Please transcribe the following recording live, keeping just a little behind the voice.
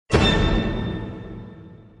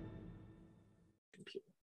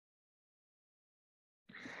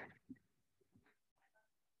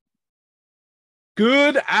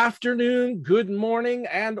Good afternoon, good morning,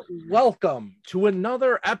 and welcome to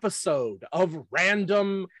another episode of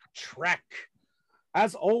Random Trek.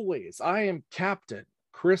 As always, I am Captain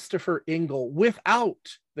Christopher Ingle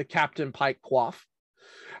without the Captain Pike Quaff.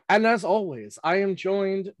 And as always, I am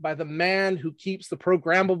joined by the man who keeps the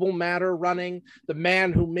programmable matter running, the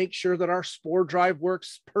man who makes sure that our spore drive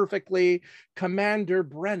works perfectly, Commander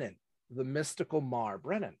Brennan, the mystical Mar.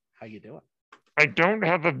 Brennan, how you doing? I don't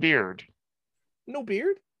have a beard. No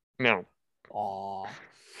beard? No. Aw.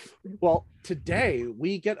 Well, today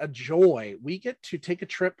we get a joy. We get to take a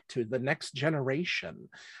trip to the next generation,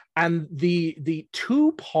 and the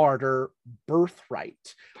two-parter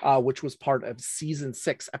Birthright, which was part of season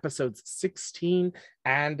 6, episodes 16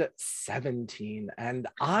 and 17. And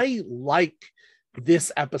I like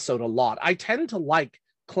this episode a lot. I tend to like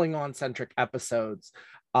Klingon-centric episodes,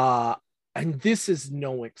 and this is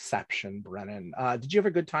no exception. Brennan, did you have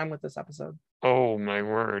a good time with this episode? Oh, my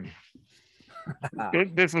word.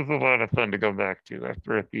 This was a lot of fun to go back to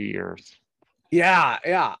after a few years. Yeah.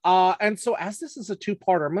 And so as this is a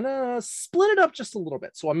two-parter, I'm going to split it up just a little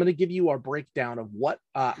bit. So I'm going to give you our breakdown of what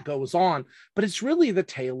goes on, but it's really the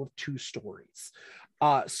tale of two stories.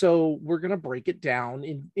 So we're going to break it down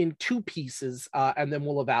in two pieces, and then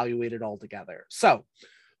we'll evaluate it all together. So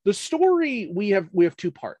the story, we have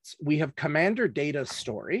two parts. We have Commander Data's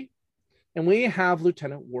story, and we have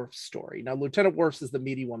Lieutenant Worf's story. Now, Lieutenant Worf's is the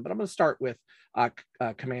meaty one, but I'm going to start with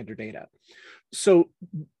Commander Data. So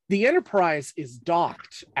the Enterprise is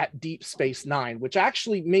docked at Deep Space Nine, which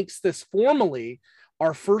actually makes this formally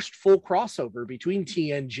our first full crossover between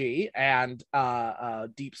TNG and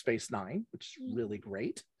Deep Space Nine, which is really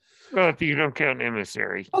great. Well, if you don't count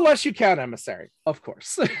Emissary. Unless you count Emissary, of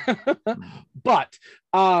course. But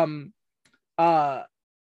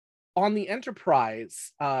on the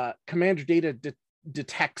Enterprise, Commander Data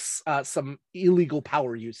detects some illegal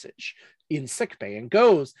power usage in sickbay and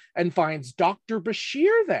goes and finds Dr.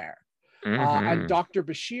 Bashir there. And Dr.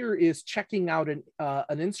 Bashir is checking out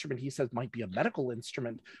an instrument he says might be a medical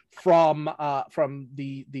instrument from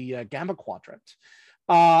the Gamma Quadrant.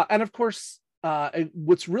 And of course,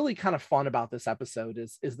 what's really kind of fun about this episode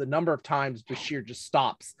is the number of times Bashir just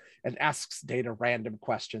stops and asks Data random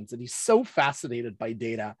questions. And he's so fascinated by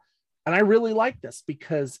Data. And I really like this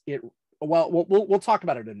because we'll talk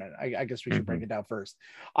about it in a minute. I guess we should break it down first.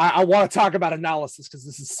 I want to talk about analysis because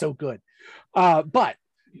this is so good. But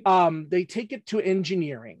they take it to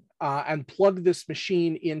engineering and plug this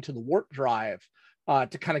machine into the warp drive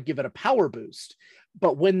to kind of give it a power boost.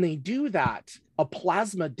 But when they do that, a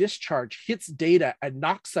plasma discharge hits Data and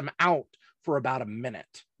knocks him out for about a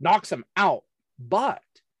minute. Knocks him out. But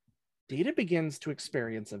Data begins to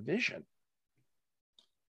experience a vision.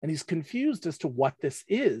 And he's confused as to what this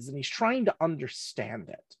is, and he's trying to understand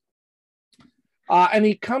it. And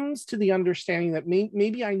he comes to the understanding that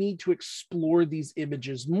maybe I need to explore these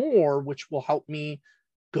images more, which will help me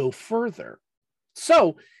go further.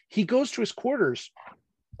 So he goes to his quarters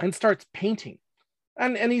and starts painting.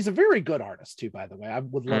 And he's a very good artist, too, by the way. I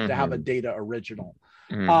would love to have a Data original.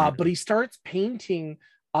 But he starts painting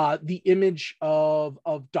the image of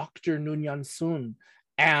Dr. Nunyan Sun,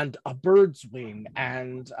 and a bird's wing,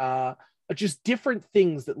 and just different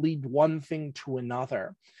things that lead one thing to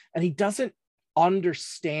another. And he doesn't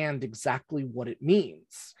understand exactly what it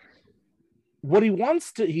means. What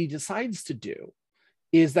he decides to do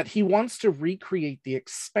is that he wants to recreate the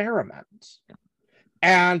experiment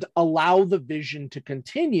and allow the vision to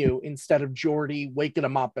continue instead of Geordi waking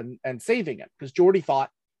him up and saving it, because Geordi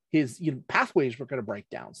thought his pathways were going to break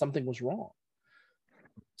down. Something was wrong.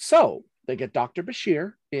 So they get Dr.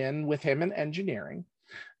 Bashir in with him in engineering,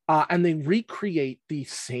 and they recreate the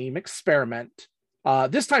same experiment.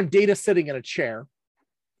 This time, Data sitting in a chair.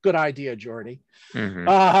 Good idea, Geordi.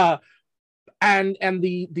 And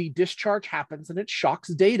the discharge happens, and it shocks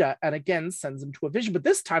Data, and again sends him to a vision. But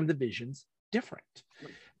this time, the vision's different,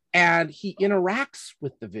 and he interacts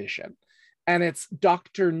with the vision, and it's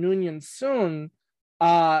Dr. Nunyan Sun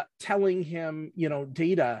telling him,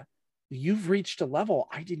 Data, you've reached a level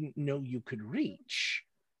I didn't know you could reach.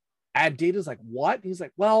 And Data's like, what? And he's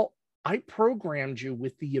like, well, I programmed you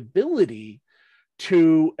with the ability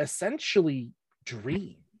to essentially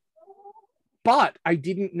dream, but I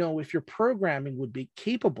didn't know if your programming would be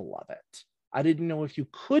capable of it. I didn't know if you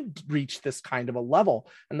could reach this kind of a level.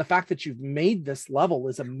 And the fact that you've made this level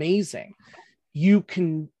is amazing. You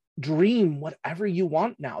can dream whatever you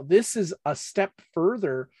want now. This is a step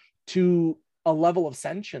further to a level of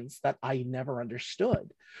sentience that I never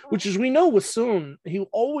understood, which is, we know with Sun, he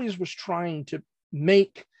always was trying to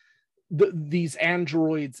make these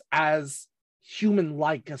androids as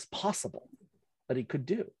human-like as possible. that he could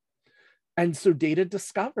do. And so Data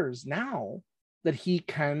discovers now that he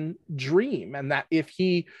can dream, and that if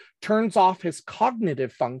he turns off his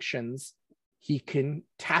cognitive functions, he can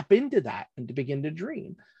tap into that and to begin to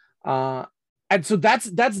dream. And so that's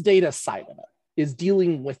Data's side of it, is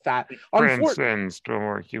dealing with that. Transcends to a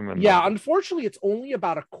more human yeah, level. unfortunately, it's only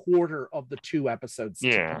about a quarter of the 2 episodes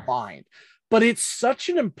combined. But it's such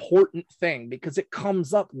an important thing because it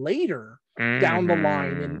comes up later down the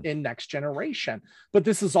line in Next Generation. But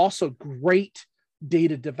this is also great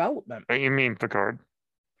Data development. You mean Picard?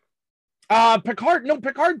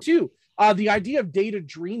 Picard too. The idea of Data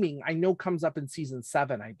dreaming, I know, comes up in season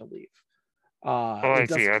 7, I believe. I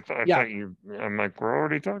see. I thought you. I'm like, we're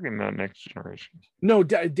already talking about Next Generation. No,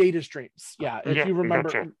 Data's dreams. Yeah, if you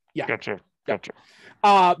remember. Gotcha.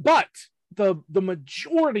 But the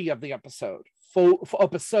majority of the episodes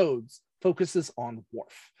focuses on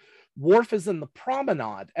Worf. Worf is in the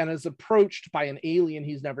promenade and is approached by an alien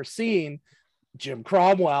he's never seen, Jim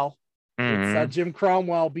Cromwell. It's Jim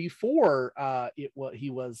Cromwell before he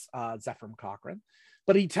was Zefram Cochrane.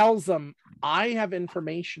 But he tells them, I have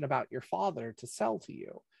information about your father to sell to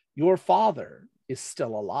you. Your father is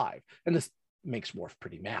still alive. And this makes Worf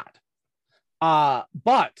pretty mad.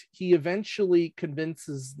 But he eventually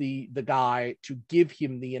convinces the guy to give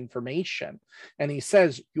him the information. And he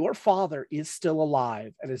says, your father is still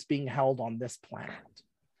alive and is being held on this planet.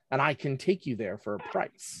 And I can take you there for a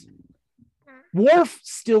price. Worf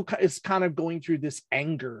still is kind of going through this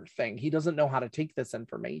anger thing. He doesn't know how to take this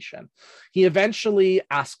information. He eventually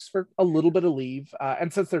asks for a little bit of leave.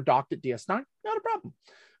 And since they're docked at DS9, not a problem.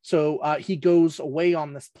 So he goes away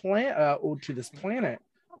on this to this planet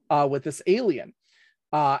with this alien.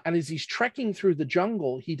 And as he's trekking through the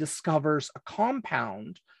jungle, he discovers a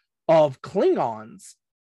compound of Klingons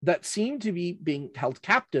that seem to be being held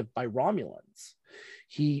captive by Romulans.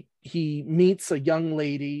 He meets a young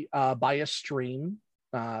lady by a stream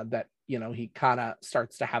that, he kind of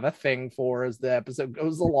starts to have a thing for as the episode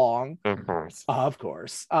goes along. Of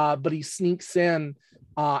course. But he sneaks in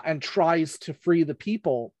and tries to free the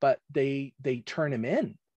people, but they turn him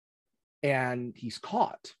in and he's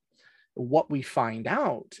caught. What we find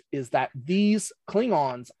out is that these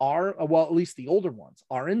Klingons are, well, at least the older ones,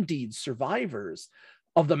 are indeed survivors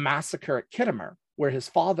of the massacre at Khitomer, where his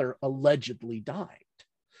father allegedly died.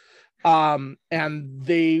 And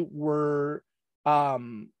they were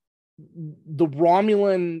the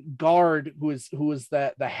Romulan guard, who is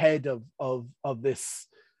the head of this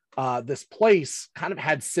place, kind of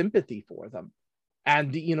had sympathy for them.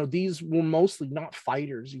 And these were mostly not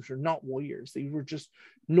fighters; these were not warriors; they were just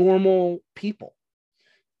normal people.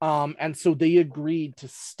 And so they agreed to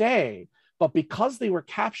stay, but because they were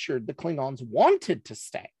captured, the Klingons wanted to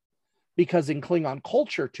stay. Because in Klingon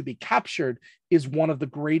culture, to be captured is one of the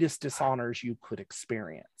greatest dishonors you could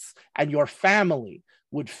experience. And your family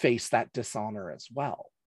would face that dishonor as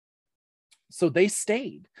well. So they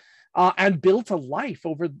stayed and built a life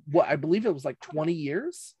over what I believe it was like 20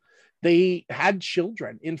 years. They had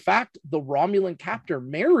children. In fact, the Romulan captor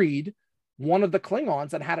married one of the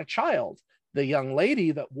Klingons and had a child, the young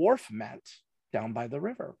lady that Worf met down by the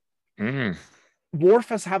river.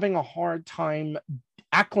 Worf is having a hard time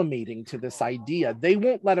acclimating to this idea. They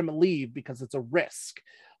won't let him leave because it's a risk.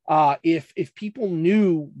 If people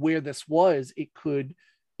knew where this was, it could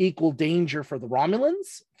equal danger for the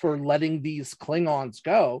Romulans for letting these Klingons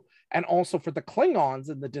go, and also for the Klingons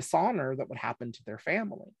and the dishonor that would happen to their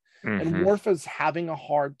family. And Worf is having a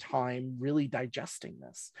hard time really digesting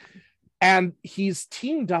this. And he's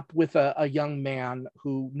teamed up with a young man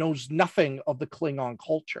who knows nothing of the Klingon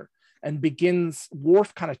culture, and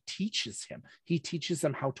Worf kind of teaches him. He teaches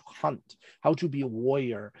him how to hunt, how to be a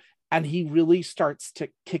warrior. And he really starts to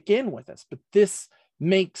kick in with this. But this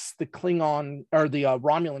makes the Klingon or the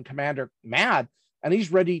Romulan commander mad, and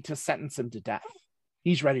he's ready to sentence him to death.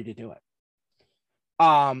 He's ready to do it.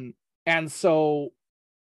 And so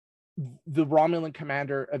the Romulan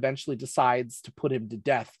commander eventually decides to put him to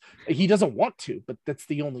death. He doesn't want to, but that's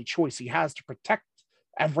the only choice he has to protect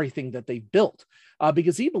everything that they've built,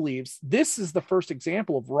 because he believes this is the first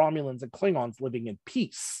example of Romulans and Klingons living in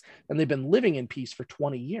peace, and they've been living in peace for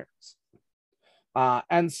 20 years.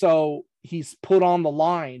 And so he's put on the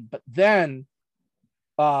line, but then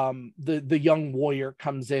the young warrior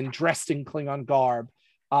comes in dressed in Klingon garb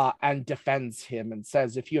and defends him and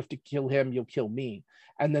says, if you have to kill him, you'll kill me.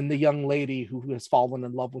 And then the young lady who has fallen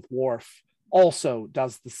in love with Worf also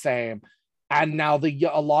does the same. And now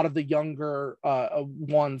a lot of the younger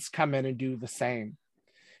ones come in and do the same.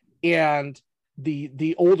 And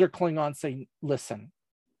the older Klingons say, listen,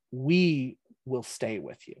 we will stay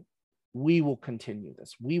with you. We will continue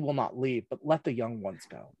this. We will not leave, but let the young ones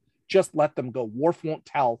go. Just let them go. Worf won't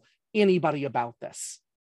tell anybody about this.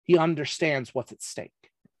 He understands what's at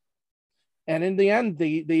stake. And in the end,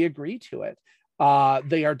 they agree to it.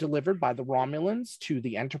 They are delivered by the Romulans to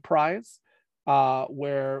the Enterprise,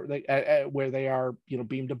 where they are,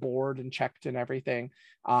 beamed aboard and checked and everything.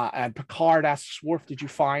 And Picard asks Worf, "Did you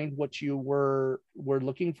find what you were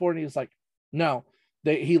looking for?" And he's like, "No."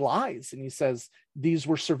 He lies and he says these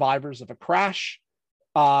were survivors of a crash.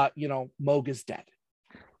 Mogh is dead.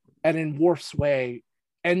 And in Worf's way,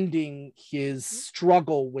 ending his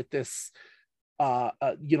struggle with this,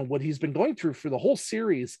 what he's been going through for the whole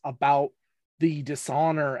series about the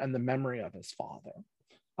dishonor and the memory of his father,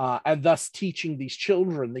 and thus teaching these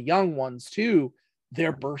children, the young ones too,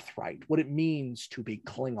 their birthright, what it means to be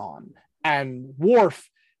Klingon, and Worf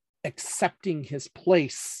accepting his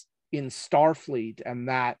place in Starfleet, and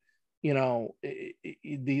that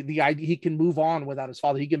the idea he can move on without his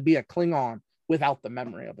father. He can be a Klingon without the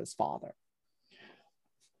memory of his father.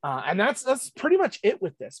 And that's pretty much it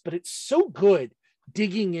with this, but it's so good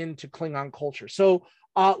digging into Klingon culture. So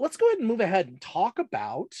let's go ahead and move ahead and talk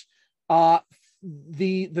about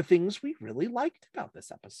the things we really liked about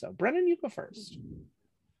this episode. Brennan, you go first.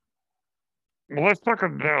 Well, let's talk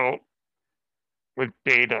about with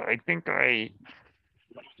Data. I think I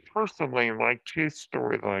personally liked his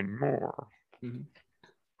storyline more. Mm-hmm.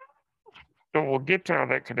 So we'll get to how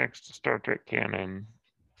that connects to Star Trek canon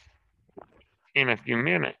in a few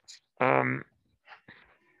minutes. I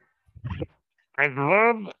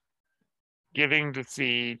love getting to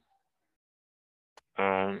see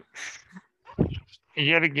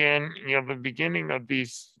yet again, the beginning of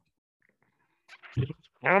these.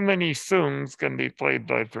 How many Soongs can be played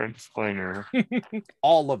by Brent Spiner?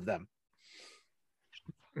 All of them.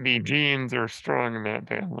 The genes are strong in that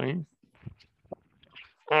family.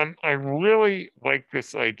 I really like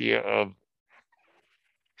this idea of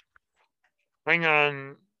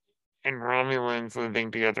Klingon and Romulans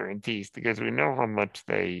living together in peace, because we know how much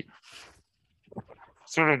they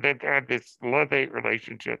they've had this love-hate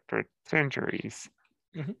relationship for centuries.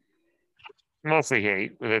 Mm-hmm. Mostly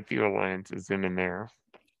hate, with a few alliances in there.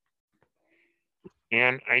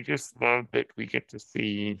 And I just love that we get to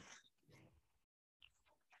see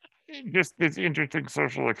just this interesting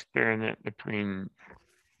social experiment between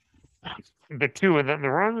the two of them. The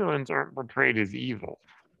Romulans aren't portrayed as evil.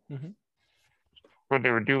 Mm-hmm. What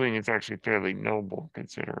they were doing is actually fairly noble,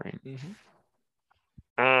 considering.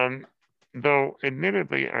 Mm-hmm. Though,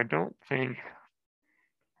 admittedly, I don't think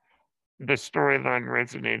the storyline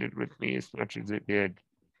resonated with me as much as it did,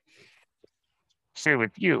 say,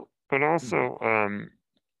 with you. But also,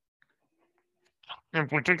 in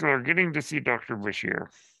particular, getting to see Dr. Bashir.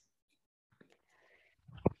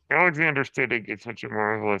 Alexander Siddig is such a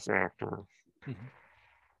marvelous actor. Mm-hmm.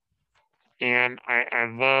 And I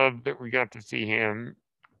love that we got to see him,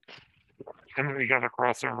 and that we got a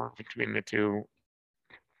crossover between the two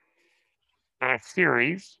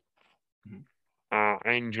series. Mm-hmm.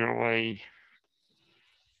 I enjoy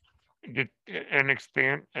an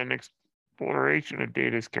exploration of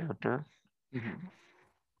Data's character. Mm-hmm.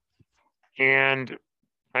 And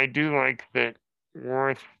I do like that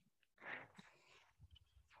Worf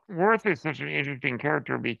is such an interesting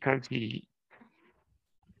character because he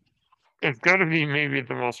is got to be maybe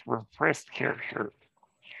the most repressed character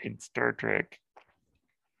in Star Trek,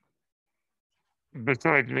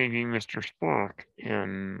 besides maybe Mr. Spock.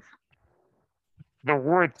 And the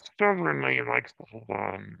Worf stubbornly likes to hold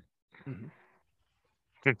on Mm-hmm.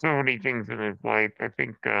 to so many things in his life. I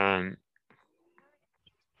think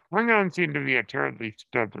Klingons seem to be a terribly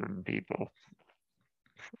stubborn people.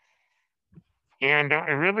 And I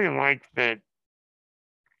really like that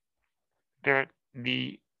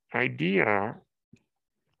the idea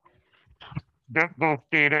that both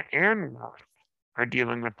Data and Worf are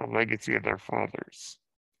dealing with the legacy of their fathers.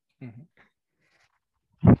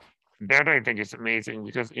 Mm-hmm. That I think is amazing,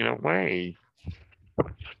 because in a way,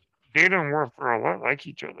 Data and Worf are a lot like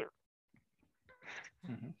each other.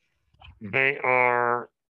 Mm-hmm. They are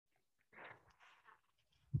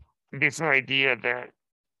this idea that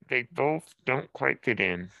they both don't quite fit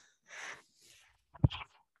in.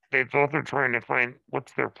 They both are trying to find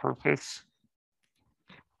what's their purpose.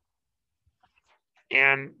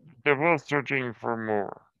 And they're both searching for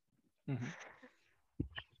more. Mm-hmm.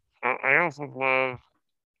 I also love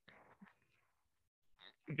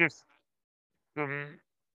just some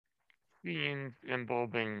scenes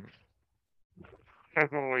involving, as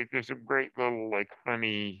always, there's some great little,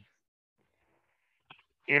 funny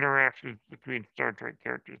interactions between Star Trek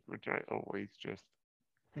characters, which I always just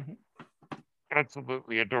Mm-hmm.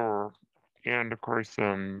 absolutely adore. And of course,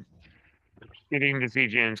 getting to see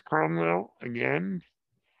James Cromwell again.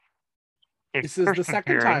 His This is the first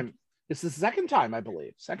second appearance. time. This is the second time, I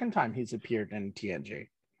believe. Second time he's appeared in TNG.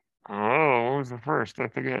 Oh, what was the first? I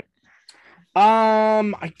forget.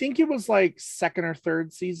 I think it was like second or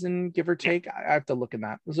third season, give or take. I have to look in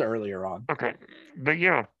that. It was earlier on. Okay. But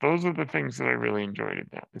yeah, those are the things that I really enjoyed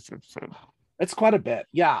about this episode. It's quite a bit.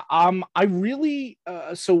 Yeah. I really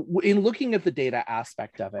so in looking at the data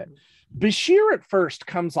aspect of it, Bashir at first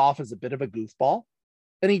comes off as a bit of a goofball,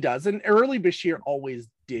 and he does. And early Bashir always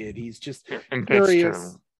did. He's just And that's curious,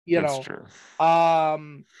 true. you That's know. true.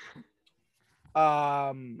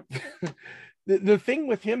 The thing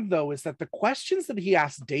with him though is that the questions that he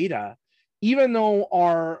asks Data, even though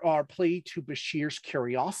are play to Bashir's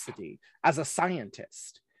curiosity as a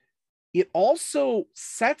scientist, it also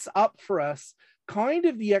sets up for us kind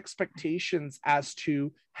of the expectations as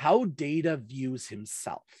to how Data views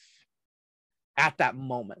himself at that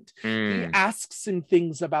moment. He asks him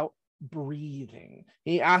things about breathing.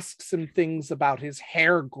 He asks him things about his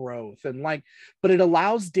hair growth and but it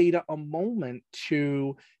allows Data a moment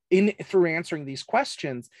to, through answering these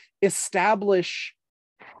questions, establish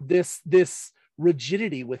this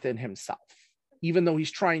rigidity within himself. Even though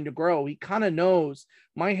he's trying to grow, he kind of knows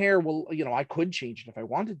my hair will, I could change it if I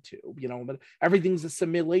wanted to, but everything's a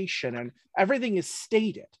simulation and everything is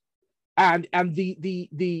stated. And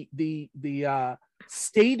the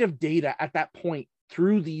state of Data at that point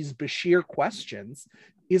through these Bashir questions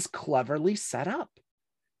is cleverly set up.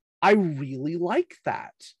 I really like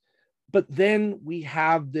that. But then we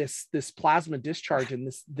have this plasma discharge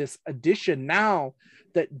and this addition now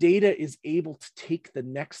that Data is able to take the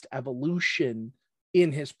next evolution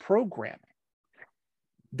in his programming.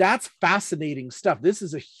 That's fascinating stuff. This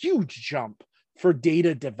is a huge jump for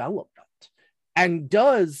Data development, and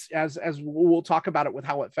does, as we'll talk about it with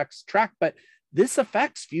how it affects Trek, but this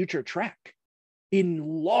affects future Trek in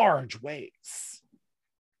large ways.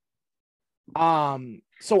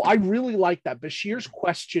 So I really like that. Bashir's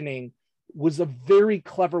questioning was a very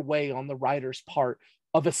clever way on the writer's part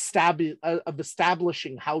of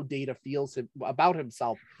establishing how Data feels about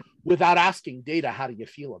himself without asking Data, how do you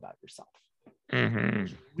feel about yourself?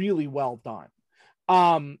 Mm-hmm. Really well done.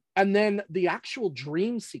 And then the actual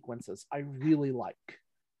dream sequences, I really like.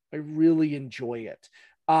 I really enjoy it.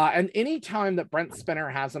 And anytime that Brent Spinner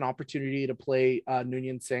has an opportunity to play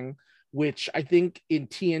Noonien Singh, which I think in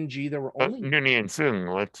TNG there were only Noonien Singh.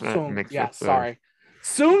 Let's not mix up. Sorry.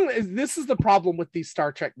 Soong, this is the problem with these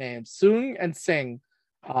Star Trek names. Soong and Singh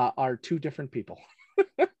are two different people.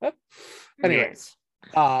 Anyways,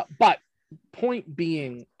 yes. But point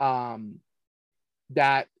being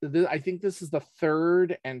that I think this is the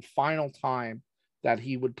third and final time that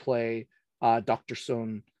he would play Dr.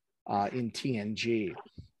 Soong in TNG.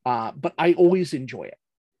 But I always enjoy it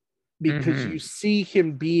because you see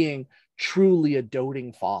him being truly a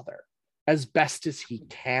doting father as best as he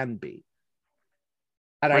can be.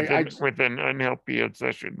 And with an unhealthy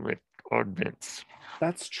obsession with augments.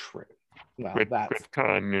 That's true. Well, with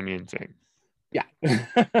Khan Noonien Singh. Yeah.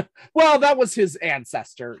 Well, that was his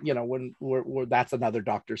ancestor, when that's another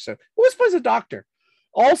doctor. So who plays a doctor?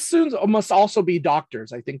 All Soongs must also be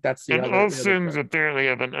doctors. I think that's the and other. All Soongs apparently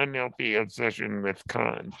have an unhealthy obsession with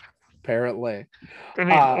Khan. Apparently. I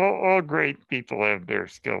mean, all great people have their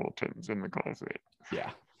skeletons in the closet.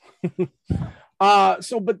 Yeah. But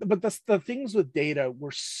the things with Data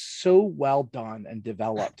were so well done and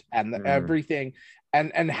developed, and everything,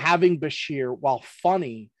 and having Bashir, while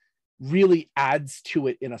funny, really adds to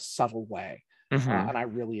it in a subtle way. And I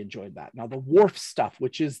really enjoyed that. Now the Worf stuff,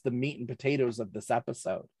 which is the meat and potatoes of this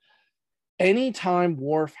episode, anytime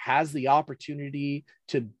Worf has the opportunity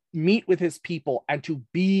to meet with his people and to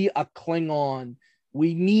be a Klingon,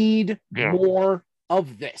 we need more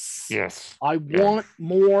of this. Yes. I want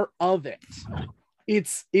more of it. It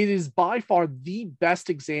is by far the best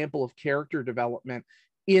example of character development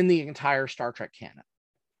in the entire Star Trek canon.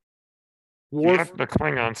 Worf, the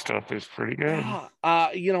Klingon stuff is pretty good.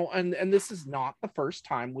 And this is not the first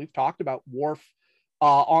time we've talked about Worf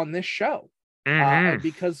on this show.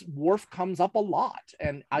 Because Worf comes up a lot,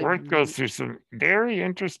 and Worf goes through some very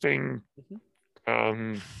interesting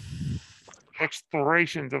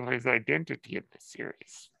explorations of his identity in this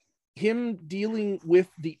series. Him dealing with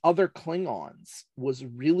the other Klingons was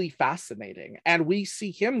really fascinating, and we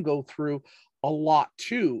see him go through a lot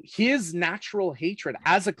too. His natural hatred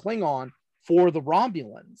as a Klingon for the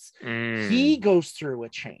Romulans, he goes through a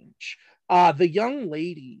change. The young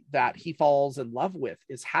lady that he falls in love with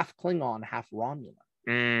is half Klingon, half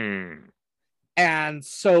Romulan. And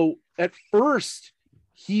so at first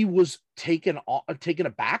he was taken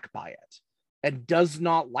aback by it and does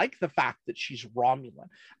not like the fact that she's Romulan.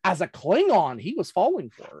 As a Klingon, he was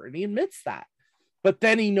falling for her, and he admits that. But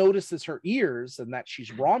then he notices her ears and that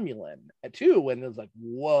she's Romulan too, and is like,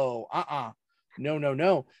 whoa,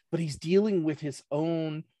 no. But he's dealing with his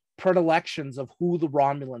own predilections of who the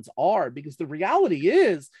Romulans are, because the reality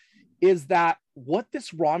is that what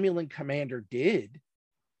this Romulan commander did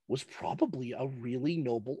was probably a really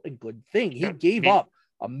noble and good thing. He gave up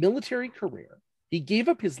a military career. He gave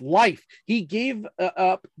up his life. He gave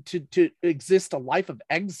up to exist a life of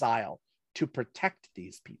exile to protect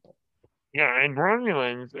these people. Yeah, and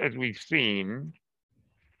Romulans, as we've seen,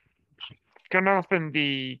 can often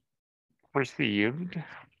be perceived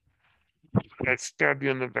as stab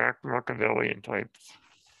you in the back Machiavellian types.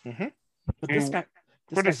 Mm-hmm. But this guy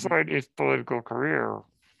put aside his political career.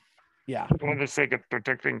 Yeah. For the sake of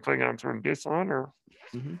protecting Klingons from dishonor.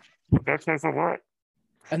 Mm-hmm. That says a lot.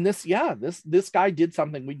 And this guy did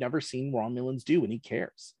something we'd never seen Romulans do, and he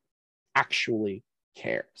cares. Actually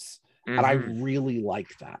cares. Mm-hmm. And I really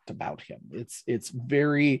like that about him. It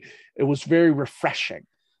was very refreshing.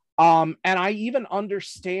 And I even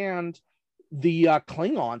understand the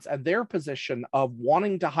Klingons and their position of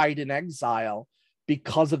wanting to hide in exile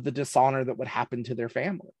because of the dishonor that would happen to their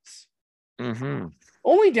families. Mm-hmm.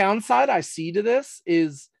 Only downside I see to this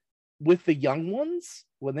is with the young ones,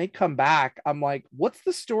 when they come back, I'm like, what's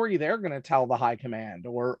the story they're going to tell the High Command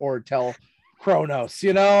or tell Kronos?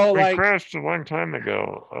 You know, they crashed a long time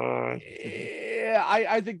ago.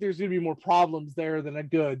 I think there's going to be more problems there than a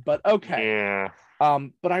good, but okay. Yeah.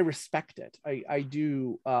 But I respect it. I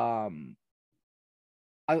do.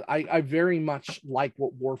 I very much like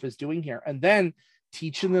what Worf is doing here, and then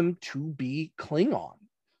teaching them to be Klingon.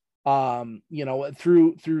 You know,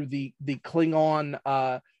 through the Klingon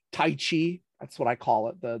Tai Chi, that's what I call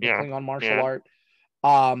it, the Klingon martial art.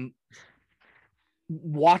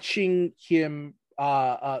 Watching him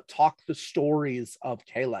talk the stories of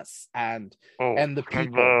Kahless and the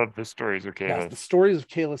people. I love the stories of Kahless. Yes, the stories of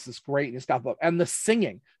Kahless is great, and it's got and the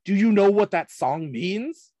singing. Do you know what that song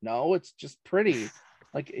means? No, it's just pretty.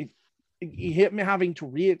 Like it hit me having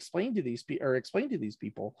to explain to these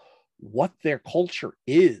people what their culture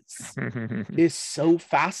is so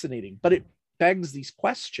fascinating. But it begs these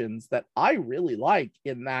questions that I really like,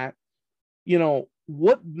 in that, you know,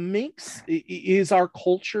 what is our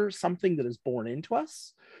culture something that is born into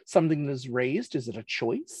us, something that is raised? Is it a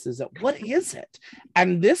choice? What is it?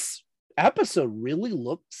 And this episode really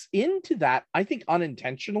looks into that, I think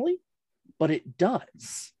unintentionally, but it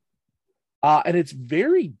does. And it's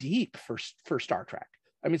very deep for Star Trek.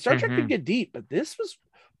 I mean, Star Trek could get deep, but this was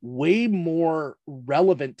way more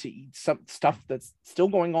relevant to some stuff that's still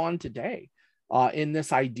going on today, in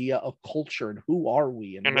this idea of culture and who are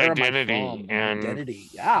we and where identity, am I from? And identity.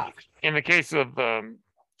 Yeah. In the case of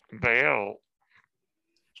Bael,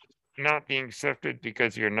 not being accepted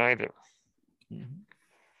because you're neither. Mm-hmm.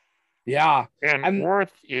 Yeah. And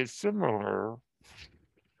Worf is similar,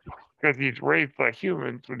 because he's raised by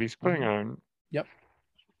humans, but he's Klingon. Yep.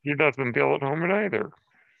 He doesn't feel at home in either.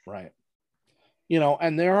 Right. You know,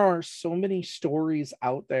 and there are so many stories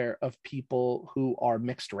out there of people who are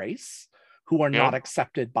mixed race, who are not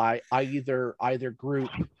accepted by either group.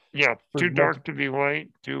 Yeah, too dark to be white,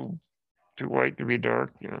 too white to be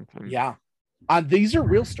dark. You know. Yeah. These are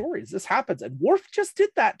real stories. This happens. And Worf just did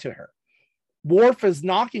that to her. Worf is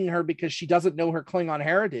knocking her because she doesn't know her Klingon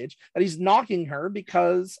heritage, and he's knocking her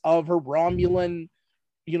because of her Romulan,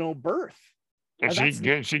 birth. And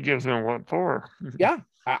she gives him what for? Yeah,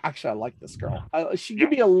 actually, I like this girl. She can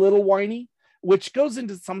be a little whiny, which goes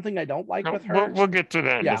into something I don't like with her. We'll get to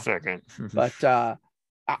that in a second. But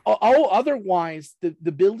otherwise,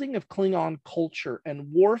 the building of Klingon culture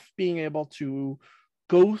and Worf being able to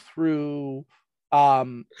go through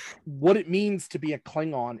what it means to be a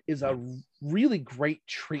Klingon is a really great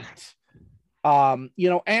treat.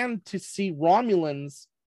 And to see Romulans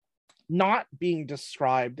not being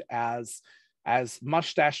described as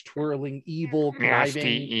mustache twirling, evil,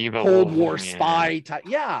 conniving, Cold War spy type.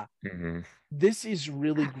 Yeah. Mm-hmm. This is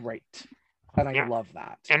really great. And I love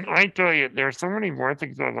that. And I tell you, there are so many more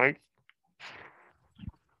things I like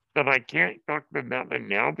that I can't talk about them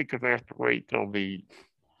now because I have to wait till the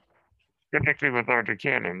connection with Arthur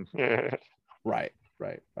Cannon. Right.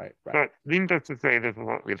 But needless to say, there's a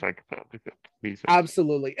lot we like about these.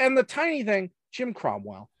 Absolutely. And the tiny thing, Jim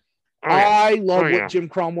Cromwell. I love what Jim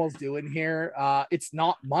Cromwell's doing here. It's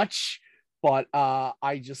not much, but I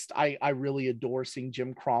really adore seeing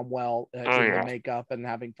Jim Cromwell doing the makeup and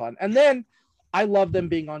having fun. And then I love them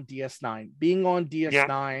being on DS9. Being on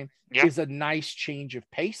DS9 Yep. is a nice change of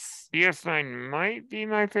pace. DS9 might be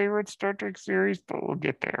my favorite Star Trek series, but we'll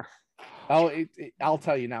get there. Oh, I'll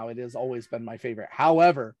tell you now, it has always been my favorite.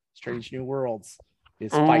 However, Strange New Worlds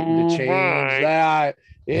is fighting to change that.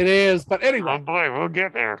 It is. But anyway, oh boy, we'll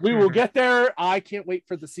get there. We will get there. I can't wait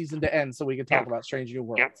for the season to end so we can talk about Strange New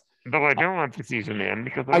Worlds. Yep. Though I don't want the season to end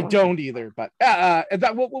because I don't either. But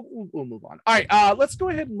that we'll move on. All right, let's go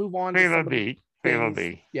ahead and move on. Phalo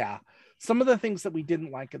B. Yeah, some of the things that we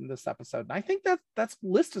didn't like in this episode, and I think that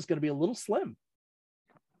list is going to be a little slim.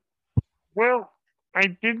 Well, I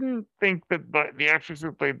didn't think that the actress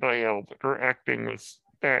who played Biel, her acting was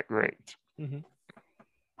that great.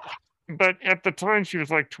 But at the time, she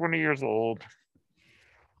was like 20 years old,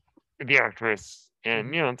 the actress.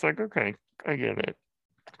 And, it's like, okay, I get it.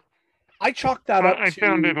 I chalked that up. I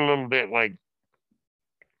found it a little bit like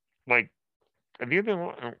the other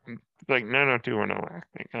one, like 90210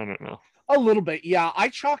 acting. I don't know. A little bit, yeah. I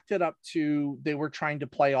chalked it up to they were trying to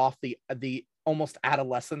play off the almost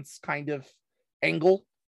adolescence kind of angle.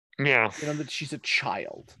 Yeah. That she's a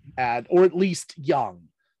child, or at least young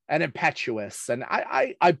and impetuous. And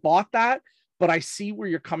I bought that, but I see where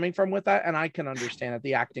you're coming from with that, and I can understand that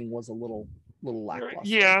the acting was a little lackluster.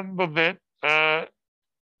 Yeah, a little bit.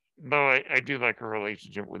 Though I do like her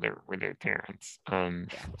relationship with her parents.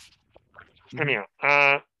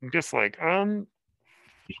 Anyhow, just like well,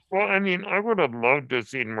 I mean, I would have loved to have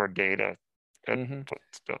seen more data and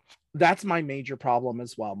stuff. That's my major problem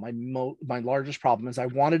as well. My largest problem is I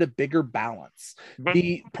wanted a bigger balance.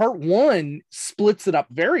 The part 1 splits it up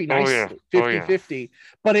very nicely, 50-50,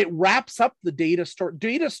 but it wraps up the data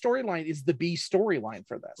storyline is the B storyline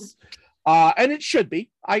for this. And it should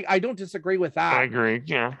be. I don't disagree with that. I agree,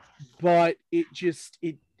 yeah. But it just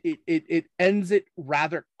it ends it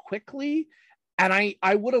rather quickly. And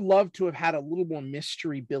I would have loved to have had a little more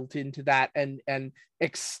mystery built into that and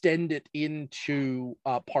extend it into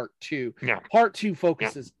part 2. Yeah. Part 2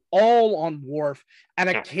 focuses all on Worf, and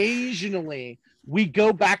occasionally we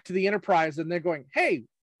go back to the Enterprise and they're going, "Hey,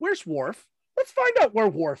 where's Worf? Let's find out where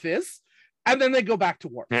Worf is." And then they go back to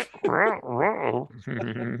Worf.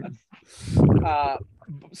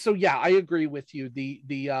 So yeah, I agree with you.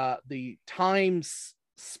 The time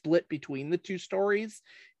split between the two stories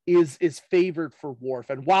is favored for Worf,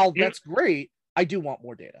 and while that's great, I do want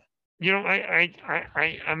more data.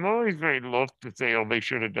 I'm always very loath to say, "Oh, they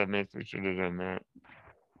should have done this, they should have done that."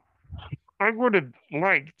 I would have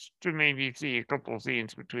liked to maybe see a couple of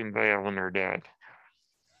scenes between Biel and her dad.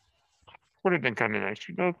 Would have been kind of nice.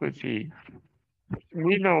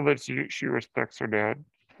 We know that she respects her dad.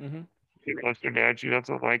 She loves her dad. She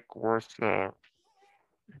doesn't like Worf's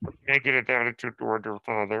negative attitude toward her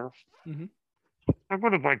father. I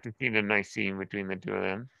would have liked to see a nice scene between the two of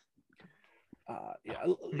them.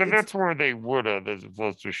 But that's where they would have, as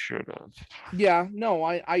opposed to should have. Yeah, no,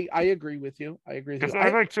 I agree with you. Because I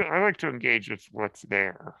like to engage with what's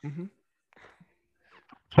there.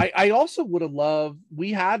 I also would have loved.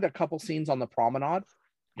 We had a couple scenes on the promenade.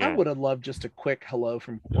 Yeah. I would have loved just a quick hello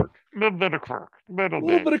from Quark. A little bit of Quark. A little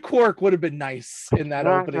bit of Quark would have been nice in that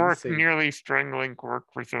opening scene. Nearly strangling Quark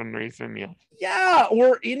for some reason. Yeah. Yeah,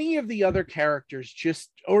 or any of the other characters.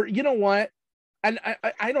 Or you know what? And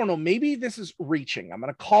I don't know. Maybe this is reaching. I'm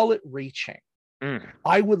going to call it reaching.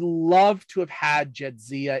 I would love to have had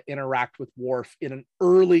Jadzia interact with Worf in an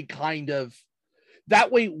early kind of.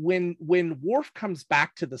 That way, when Worf comes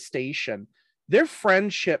back to the station, their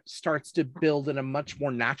friendship starts to build in a much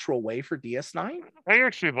more natural way for DS9. I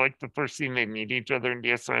actually like the first scene they meet each other in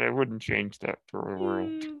DS9. I wouldn't change that for the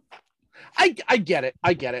world. I get it.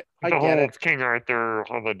 I get it. King Arthur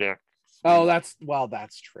holodeck. Oh, that's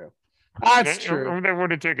true. That's true. That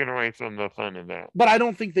would have taken away some of the fun of that. But I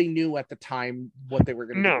don't think they knew at the time what they were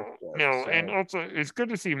going to do. No. And also, it's good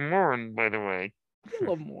to see Morn, by the way. I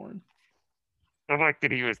love Morn. I like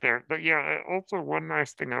that he was there. But yeah, also one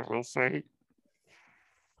nice thing I will say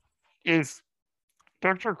is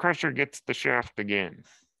Dr. Crusher gets the shaft again.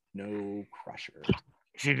 No Crusher.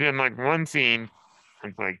 She did like one scene.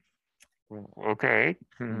 It's like, okay.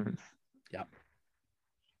 Yep.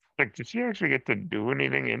 Like, did she actually get to do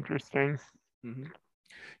anything interesting?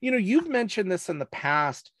 You've mentioned this in the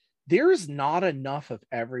past. There's not enough of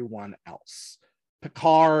everyone else.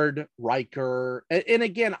 Picard, Riker, and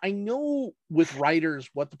again, I know with writers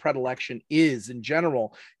what the predilection is in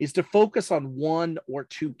general is to focus on one or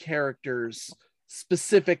two characters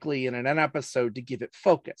specifically in an episode to give it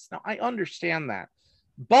focus. Now, I understand that,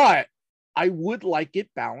 but I would like it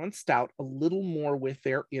balanced out a little more with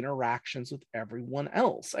their interactions with everyone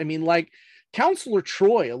else. I mean, like Counselor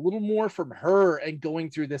Troy, a little more from her and going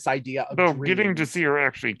through this idea of Though getting to dreams. see her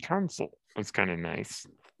actually counsel was kind of nice.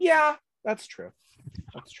 Yeah, that's true.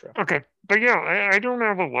 That's true. Okay, but yeah, I don't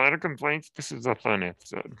have a lot of complaints. This is a fun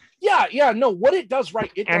episode. Yeah, no, what it does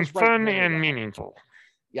right, it And does right fun very and well. meaningful.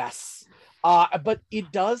 Yes. But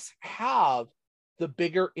it does have the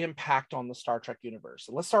bigger impact on the Star Trek universe.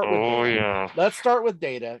 So let's start with Data. Yeah. Let's start with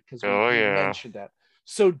Data because we mentioned it.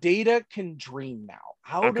 So Data can dream now.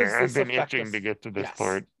 How does this I've been affect itching us? to get to this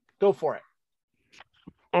part. Go for it.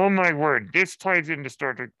 Oh my word, this ties into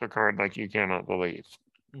Star Trek Picard like you cannot believe.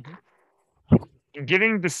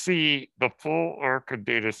 Getting to see the full arc of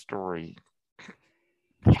Data's story,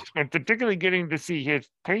 and particularly getting to see his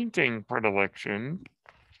painting predilection,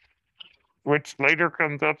 which later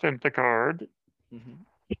comes up in Picard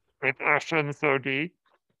with Asha and Sodi.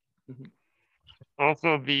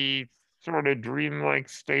 Also, the sort of dreamlike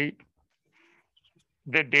state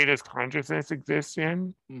that Data's consciousness exists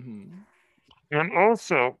in. And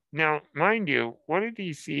also, now, mind you, what did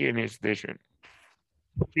he see in his vision?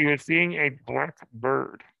 He was seeing a black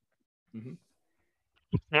bird.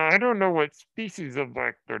 Now, I don't know what species of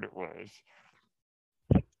blackbird it was,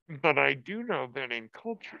 but I do know that in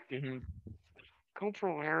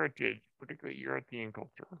cultural heritage, particularly European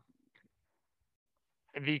culture,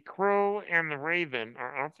 the crow and the raven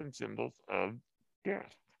are often symbols of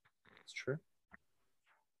death. That's true.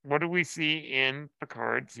 What do we see in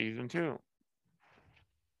Picard season 2?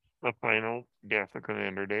 The final death of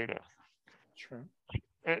Commander Data. True.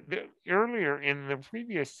 Earlier in the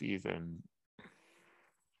previous season,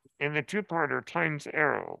 in the two-parter Time's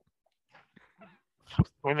Arrow,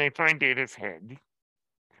 when they find Data's head,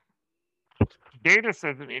 Data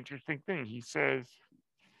says an interesting thing. He says,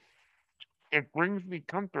 "It brings me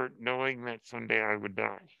comfort knowing that someday I would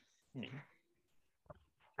die."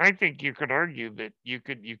 I think you could argue that you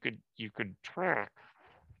could track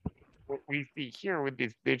what we see here with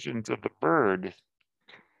these visions of the bird,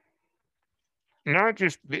 not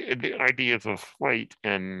just the ideas of flight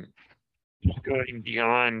and going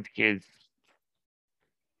beyond his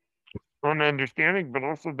own understanding, but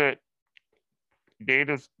also that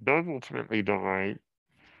Data does ultimately die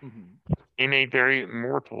in a very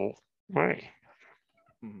mortal way.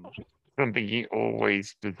 Something he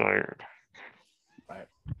always desired. Right.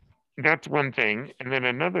 That's one thing. And then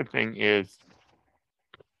another thing is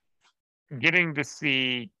getting to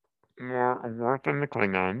see more of Worf and the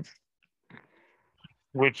Klingons,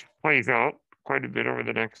 which plays out quite a bit over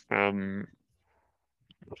the next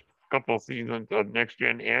couple seasons of Next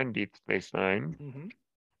Gen and Deep Space Nine.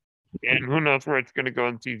 And who knows where it's going to go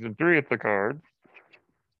in season 3 of Picard.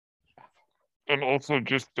 And also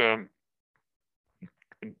just the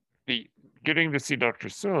getting to see Dr.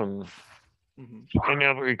 Soong. And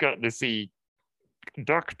now that we've gotten to see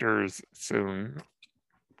doctors soon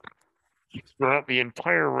throughout the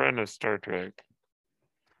entire run of Star Trek.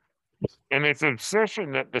 And it's an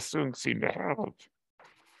obsession that the Soong seem to have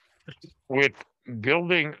with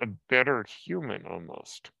building a better human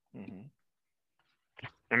almost. And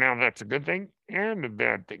now that's a good thing and a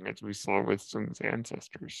bad thing, as we saw with Soong's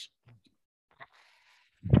ancestors.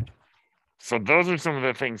 So those are some of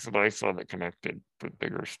the things that I saw that connected to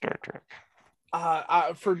bigger Star Trek.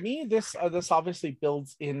 For me, this obviously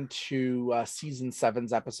builds into season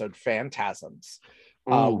 7's episode Phantasms,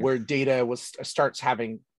 where Data starts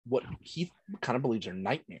having what he kind of believes are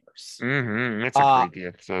nightmares. It's a creepy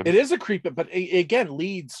episode. It is a creepy, but it again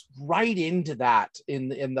leads right into that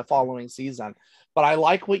in the following season. But I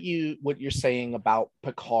like what you're saying about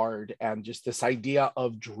Picard and just this idea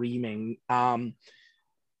of dreaming.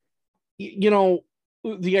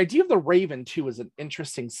 The idea of the Raven too is an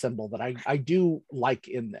interesting symbol that I do like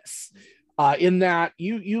in this. In that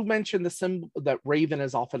you mentioned the symbol that Raven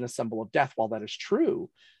is often a symbol of death. While that is true,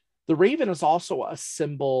 the Raven is also a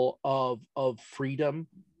symbol of freedom.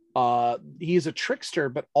 He is a trickster,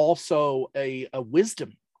 but also a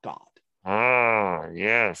wisdom god.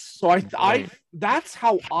 Yes. So I that's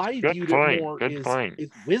how I viewed it more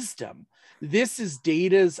is wisdom. This is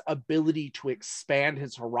Data's ability to expand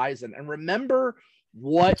his horizon. And remember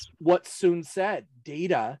what Soong said,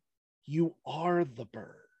 Data, you are the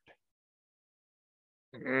bird.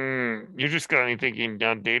 You just got me thinking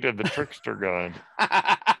down Data the trickster god.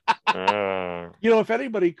 If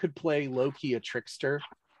anybody could play Loki a trickster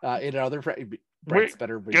in another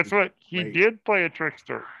guess what? He did play a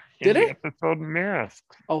trickster. Did it? Episode Mask.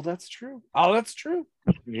 Oh, that's true.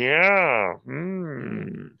 Yeah.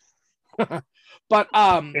 But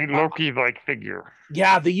A Loki-like figure.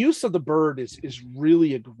 yeah, the use of the bird is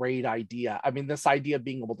really a great idea. I mean, this idea of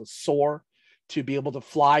being able to soar, to be able to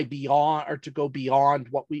fly beyond, or to go beyond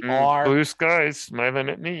what we are. Blue skies smiling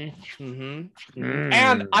at me.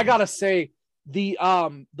 And I gotta say, the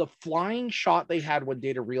flying shot they had when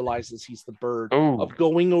Data realizes he's the bird, of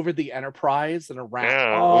going over the Enterprise and around.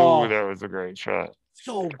 Yeah, that was a great shot.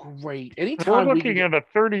 So great. Anytime we're looking at a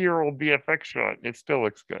 30-year-old VFX shot, it still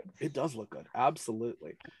looks good. It does look good,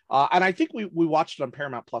 absolutely. And I think we watched it on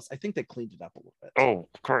Paramount Plus. I think they cleaned it up a little bit. Oh,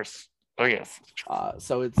 of course. Oh yes.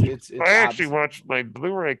 So it's I actually watched my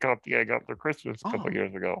Blu-ray copy I got for Christmas a couple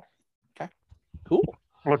years ago. Okay, cool.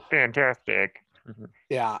 Looked fantastic.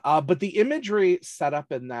 Yeah, but the imagery set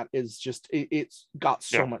up in that is just it's got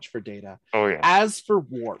so much for Data. Oh yeah. As for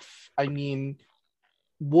Worf, I mean,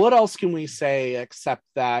 what else can we say except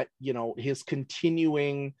that, you know, his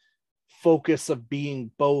continuing focus of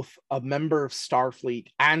being both a member of Starfleet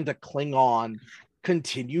and a Klingon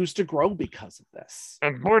continues to grow because of this.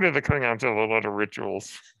 And boy, do the Klingons have a lot of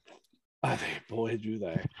rituals. Boy, do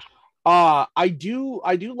they. I do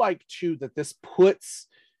like too that this puts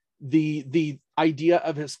the idea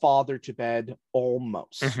of his father to bed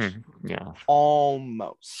almost. Yeah.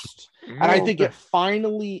 Almost. And I think it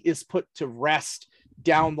finally is put to rest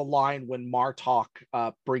down the line when Martok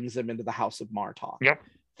brings him into the House of Martok. Yep.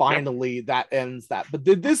 Finally, that ends that. But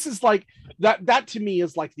this is like that to me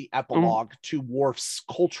is like the epilogue to Worf's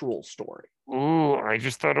cultural story. Ooh, I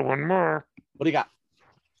just thought of one more. What do you got?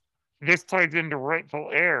 This ties into Rightful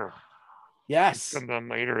Heir. Yes. Comes on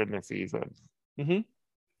later in the season.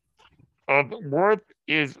 Worf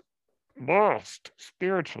is lost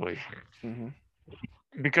spiritually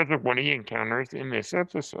because of what he encounters in this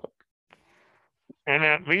episode. And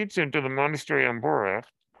that leads him to the monastery on Boreth,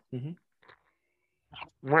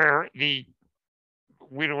 where we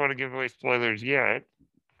don't want to give away spoilers yet,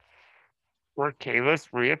 where Kahless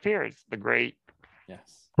reappears, the great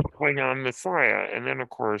Klingon Messiah. And then, of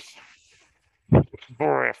course,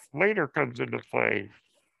 Boreth later comes into play.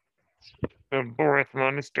 The Boreth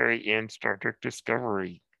Monastery in Star Trek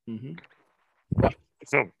Discovery.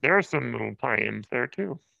 So there are some little tie-ins there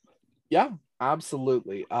too. Yeah,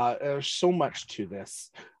 absolutely. There's so much to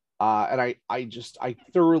this. And I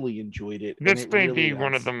thoroughly enjoyed it. This may be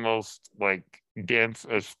one of the most like dense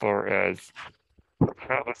as far as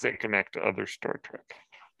how does it connect to other Star Trek.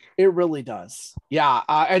 It really does. Yeah.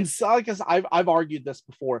 And so, like I said, I've argued this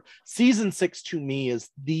before. Season 6 to me is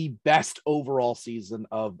the best overall season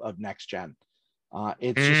of Next Gen.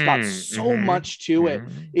 It's just got so much to it.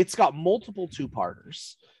 It's got multiple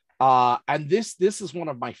two-parters. And this is one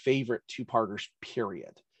of my favorite two-parters,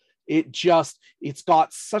 period. It's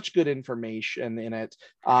got such good information in it.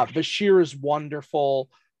 Bashir is wonderful.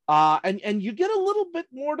 And you get a little bit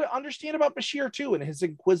more to understand about Bashir too, and his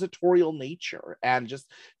inquisitorial nature and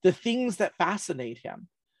just the things that fascinate him,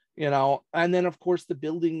 you know. And then of course the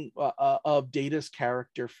building of Data's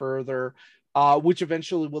character further, which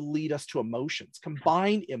eventually will lead us to emotions.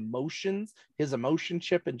 Combine emotions, his emotion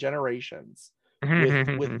chip and generations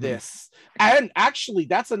with this. And actually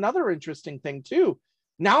that's another interesting thing too.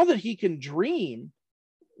 Now that he can dream,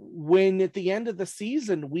 when at the end of the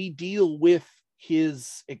season we deal with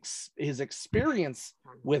his experience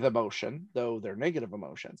with emotion, though they're negative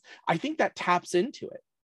emotions, I think that taps into it.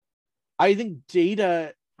 I think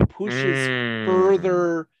Data pushes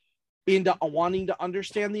further into wanting to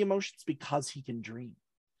understand the emotions because he can dream,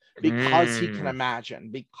 because he can imagine,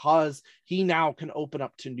 because he now can open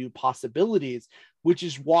up to new possibilities, which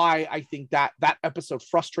is why I think that episode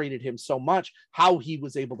frustrated him so much, how he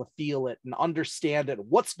was able to feel it and understand it,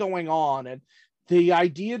 what's going on. And the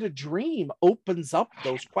idea to dream opens up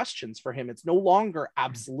those questions for him. It's no longer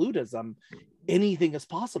absolutism. Anything is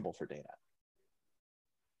possible for Data.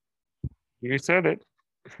 You said it.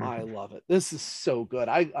 I love it. This is so good.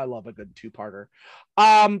 I love a good two-parter.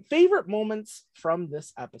 Favorite moments from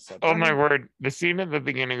this episode? Oh my word. The scene at the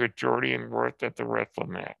beginning with Geordi and Worf at the wrestle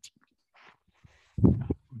match.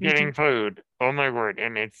 Getting food. Oh my word.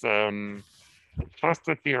 And it's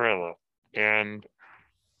pasta Fiorella. And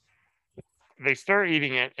they start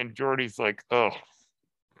eating it, and Geordi's like, oh.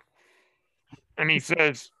 And he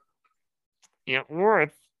says, yeah,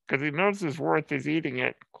 Worf, because he notices Worf is eating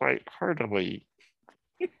it quite heartily.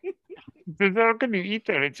 He says, how can you eat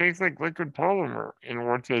that? It tastes like liquid polymer. And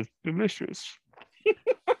Worf says, delicious.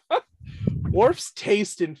 Worf's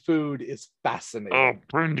taste in food is fascinating. Oh,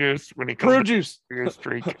 prune juice when he comes. Prune juice.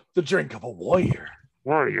 Drink. The drink of a warrior.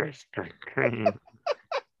 Warrior's drink.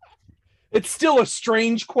 It's still a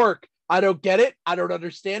strange quirk. I don't get it. I don't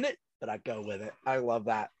understand it, but I go with it. I love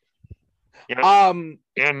that. Yeah.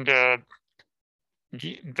 And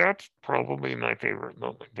That's probably my favorite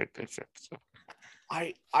moment of this episode.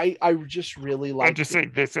 I just really like. I'll just say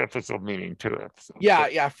this episode, meaning 2 episodes.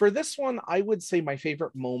 Yeah. For this one, I would say my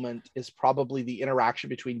favorite moment is probably the interaction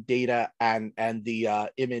between Data and the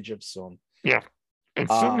image of Sun. Yeah, and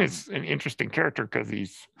Sun is an interesting character because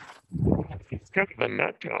he's kind of a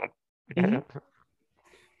nut job. Mm-hmm.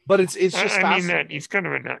 But it's just. I mean that he's kind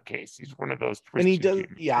of a nutcase. He's one of those. And he does,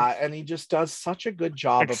 and he just does such a good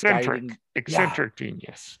job of guiding. Eccentric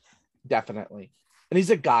genius. Definitely, and he's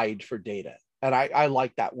a guide for Data. And I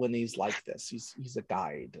like that when he's like this. He's a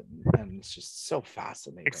guide, and it's just so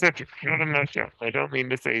fascinating. Eccentric, not a nutshell. I don't mean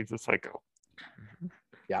to say he's a psycho.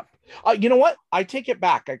 Yeah. You know what? I take it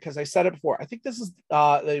back because I said it before. I think this is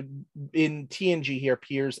in TNG here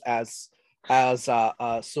appears as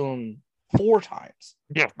Sun 4 times.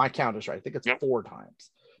 Yeah. My count is right. I think it's 4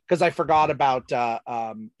 times because I forgot about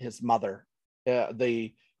his mother,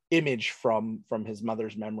 the image from his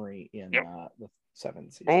mother's memory in the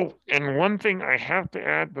 7th season. Oh, and one thing I have to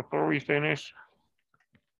add before we finish.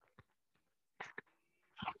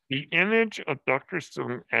 The image of Dr.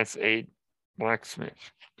 Sun as a blacksmith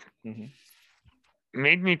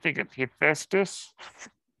made me think of Hephaestus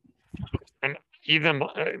and even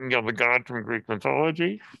the god from Greek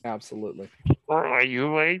mythology. Absolutely. Or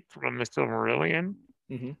Iule from the Silmarillion.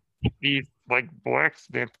 These like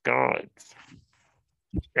blacksmith gods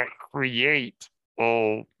that create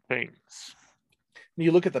all things. When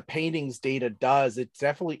you look at the paintings Data does, it's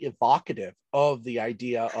definitely evocative of the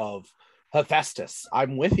idea of Hephaestus.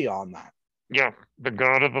 I'm with you on that. Yeah, the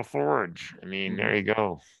god of the forge. I mean, there you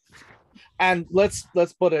go. And let's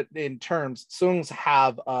put it in terms. Sungs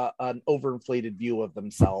have an overinflated view of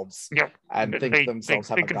themselves. Yep. And think themselves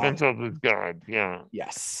have a god. Think of themselves as God. Yeah.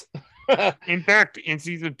 Yes. In fact, in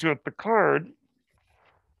season 2 of Picard,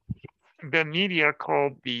 the media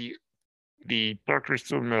called the Dr.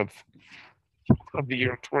 Sun of the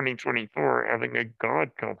year 2024 having a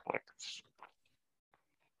god complex.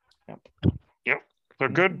 Yep. For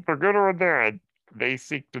good or bad, they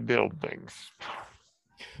seek to build things.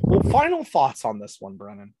 Well, final thoughts on this one,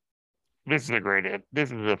 Brennan. This is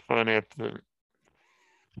a fun episode.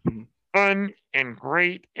 Fun and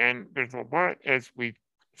great, and there's a lot, as we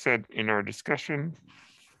said in our discussion,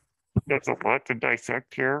 there's a lot to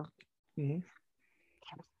dissect here.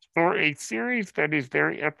 For a series that is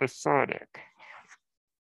very episodic,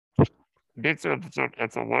 this episode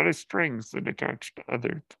has a lot of strings that attach to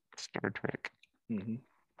other Star Trek.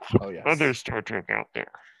 Oh, yes. Other Star Trek out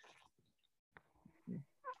there.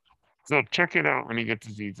 So check it out when you get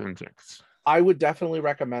to season 6. I would definitely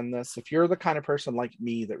recommend this. If you're the kind of person like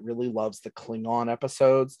me that really loves the Klingon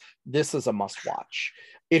episodes, this is a must watch.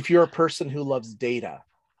 If you're a person who loves Data,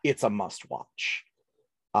 it's a must watch.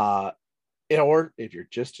 Or if you're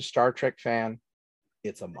just a Star Trek fan,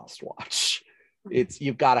 it's a must watch.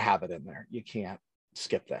 You've got to have it in there. You can't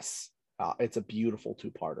skip this. It's a beautiful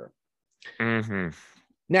 2-parter.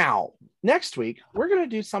 Now, next week, we're going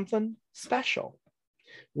to do something special.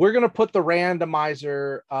 We're going to put the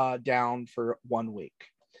randomizer down for 1 week.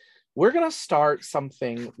 We're going to start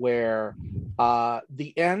something where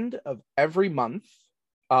the end of every month,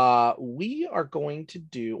 we are going to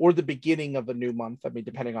do, or the beginning of a new month, I mean,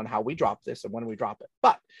 depending on how we drop this and when we drop it.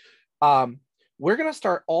 But we're going to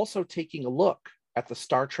start also taking a look at the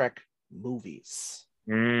Star Trek movies.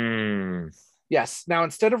 Yes. Now,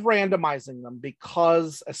 instead of randomizing them,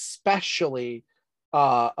 because especially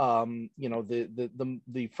the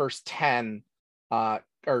first 10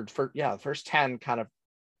 first 10 kind of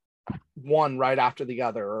one right after the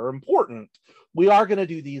other are important, we are going to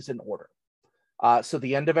do these in order. So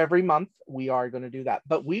the end of every month we are going to do that,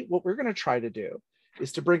 but what we're going to try to do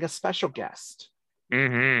is to bring a special guest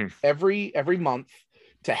every month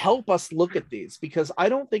to help us look at these, because I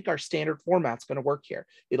don't think our standard format's going to work here.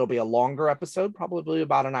 It'll be a longer episode, probably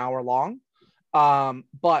about an hour long,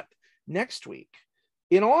 but next week,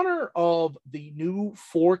 in honor of the new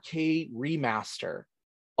 4K remaster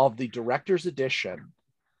of the director's edition,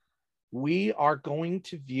 we are going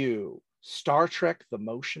to view Star Trek: The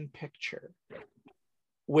Motion Picture,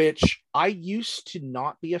 which I used to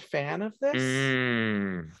not be a fan of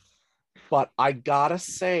this, but I gotta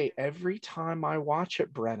say, every time I watch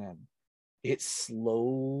it, Brennan, it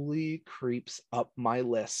slowly creeps up my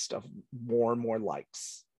list of more and more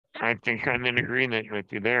likes. I think I'm in agreement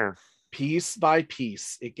with you there. Piece by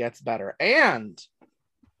piece, it gets better. And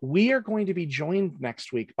we are going to be joined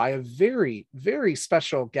next week by a very, very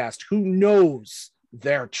special guest who knows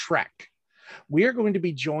their Trek. We are going to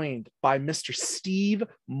be joined by Mr. Steve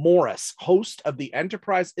Morris, host of the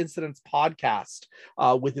Enterprise Incidents podcast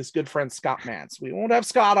with his good friend Scott Mance. We won't have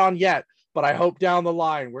Scott on yet, but I hope down the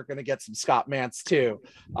line we're going to get some Scott Mantz too.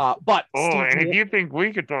 But and if you think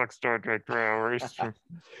we could talk Star Trek for hours,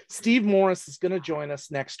 Steve Morris is going to join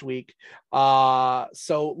us next week.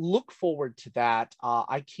 So look forward to that.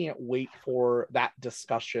 I can't wait for that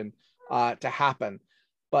discussion to happen.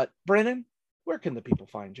 But Brennan, where can the people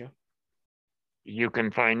find you? You can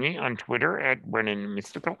find me on Twitter at Brennan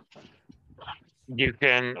Mystical. You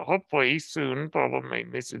can hopefully soon follow my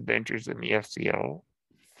misadventures in the FCL.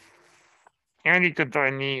 And you can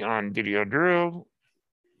find me on Video Drew,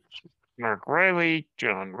 Mark Riley,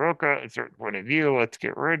 John Roca, A Certain Point of View, Let's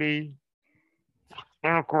Get Ready.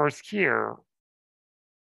 And of course, here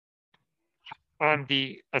on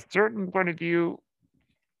the A Certain Point of View.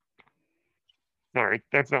 Sorry,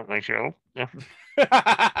 that's not my show.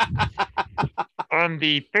 On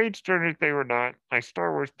the Page Turners They Were Not, my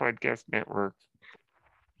Star Wars Podcast Network.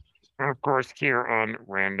 And of course, here on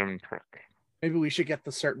Random Trek. Maybe we should get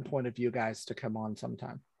the Certain Point of View guys to come on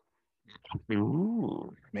sometime.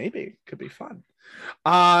 Ooh. Maybe. Could be fun.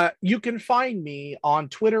 You can find me on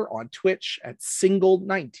Twitter, on Twitch at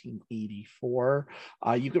Single1984.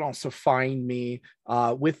 You can also find me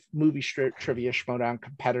with movie trivia Schmoedown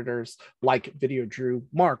competitors like Video Drew,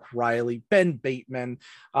 Mark Riley, Ben Bateman,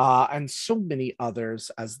 and so many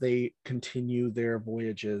others as they continue their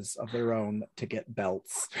voyages of their own to get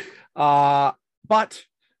belts. But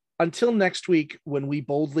until next week, when we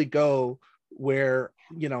boldly go where,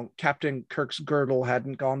 you know, Captain Kirk's girdle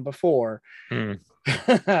hadn't gone before,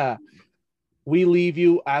 we leave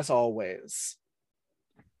you as always.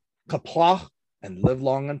 Qapla' and live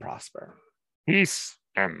long and prosper. Peace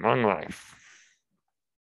and long life.